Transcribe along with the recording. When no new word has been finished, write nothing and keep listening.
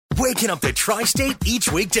waking up the tri-state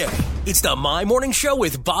each weekday. It's the My Morning Show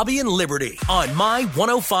with Bobby and Liberty on My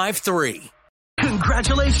 105.3.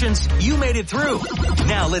 Congratulations, you made it through.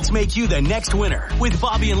 Now let's make you the next winner with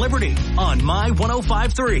Bobby and Liberty on My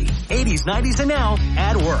 105.3. 80s, 90s, and now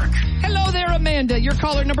at work. Hello there, Amanda. You're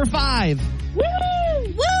caller number 5. Woo!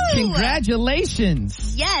 Woo!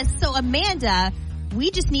 Congratulations. Yes. So, Amanda,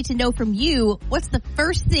 we just need to know from you, what's the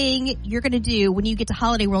first thing you're going to do when you get to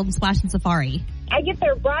Holiday World and Splash and Safari? I get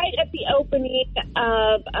there right at the opening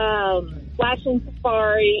of Splash and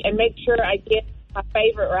Safari and make sure I get my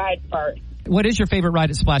favorite ride first. What is your favorite ride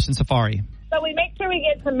at Splash and Safari? So we make sure we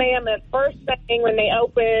get to Mammoth first thing when they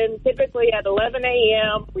open, typically at 11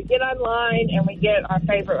 a.m. We get online and we get our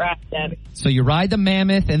favorite ride done. So you ride the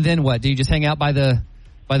Mammoth, and then what? Do you just hang out by the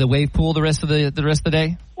wave pool the rest of the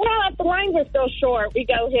day? Well, if the lines are still short, we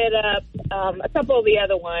go hit up a couple of the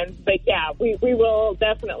other ones. But yeah, we will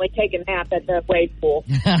definitely take a nap at the wave pool.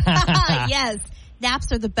 Yes.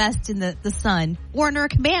 Naps are the best in the sun, or under a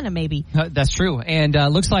cabana, maybe. That's true. And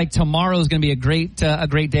looks like tomorrow is going to be a great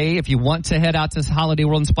day. If you want to head out to Holiday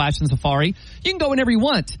World and Splash and Safari, you can go whenever you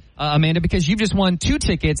want, Amanda, because you've just won 2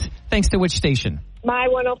 tickets. Thanks to which station? My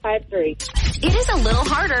 105.3. It is a little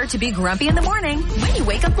harder to be grumpy in the morning when you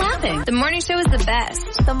wake up laughing. The morning show is the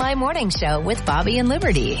best. The My Morning Show with Bobby and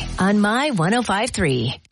Liberty on My 105.3.